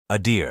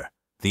Adire,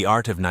 the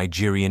art of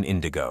Nigerian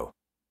indigo.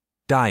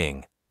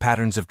 Dyeing,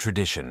 patterns of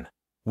tradition.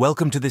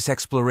 Welcome to this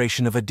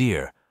exploration of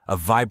Adire, a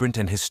vibrant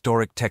and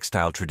historic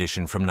textile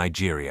tradition from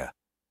Nigeria.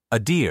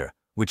 Adire,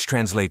 which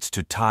translates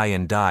to tie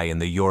and dye in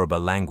the Yoruba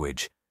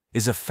language,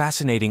 is a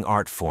fascinating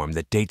art form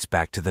that dates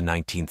back to the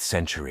 19th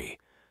century.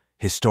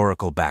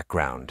 Historical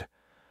background.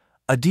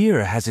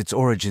 Adire has its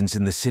origins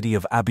in the city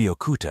of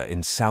Abeokuta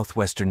in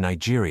southwestern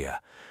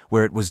Nigeria,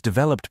 where it was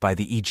developed by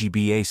the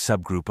EGBA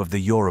subgroup of the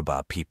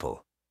Yoruba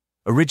people.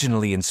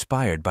 Originally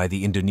inspired by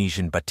the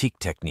Indonesian batik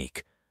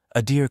technique,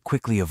 Adire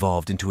quickly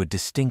evolved into a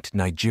distinct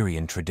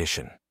Nigerian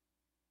tradition.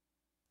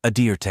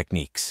 Adire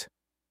techniques.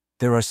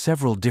 There are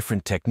several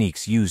different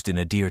techniques used in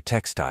Adire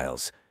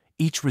textiles,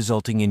 each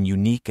resulting in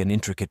unique and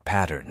intricate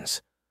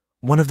patterns.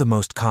 One of the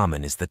most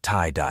common is the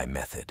tie-dye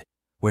method,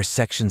 where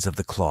sections of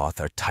the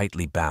cloth are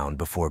tightly bound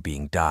before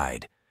being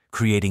dyed,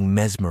 creating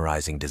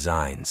mesmerizing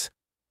designs.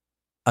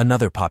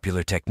 Another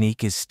popular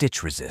technique is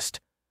stitch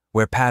resist,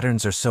 where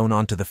patterns are sewn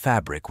onto the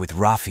fabric with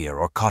raffia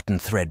or cotton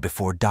thread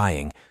before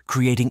dyeing,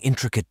 creating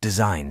intricate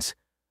designs.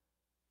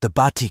 The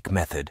batik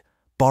method,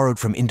 borrowed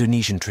from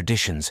Indonesian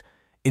traditions,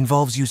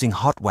 involves using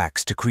hot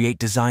wax to create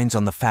designs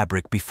on the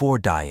fabric before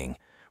dyeing,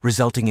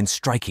 resulting in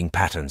striking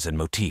patterns and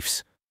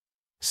motifs.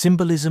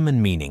 Symbolism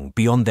and meaning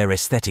beyond their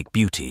aesthetic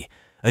beauty,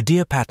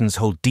 Adire patterns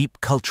hold deep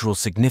cultural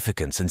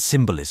significance and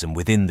symbolism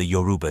within the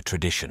Yoruba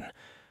tradition.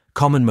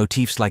 Common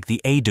motifs like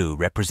the edu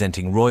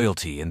representing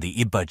royalty and the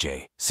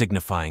ibaje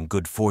signifying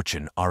good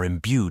fortune are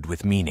imbued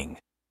with meaning.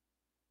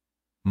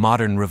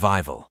 Modern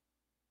revival.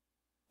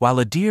 While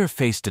Adire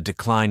faced a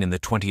decline in the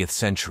 20th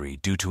century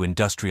due to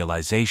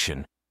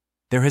industrialization,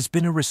 there has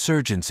been a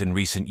resurgence in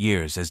recent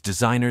years as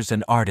designers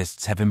and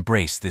artists have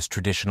embraced this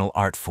traditional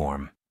art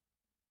form.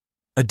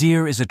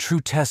 Adire is a true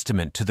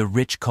testament to the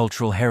rich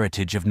cultural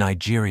heritage of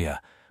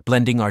Nigeria,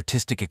 blending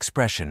artistic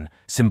expression,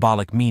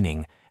 symbolic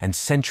meaning, and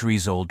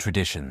centuries-old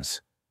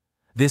traditions.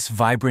 This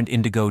vibrant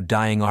indigo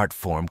dyeing art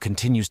form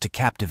continues to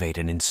captivate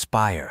and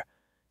inspire,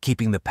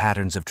 keeping the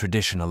patterns of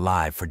tradition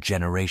alive for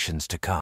generations to come.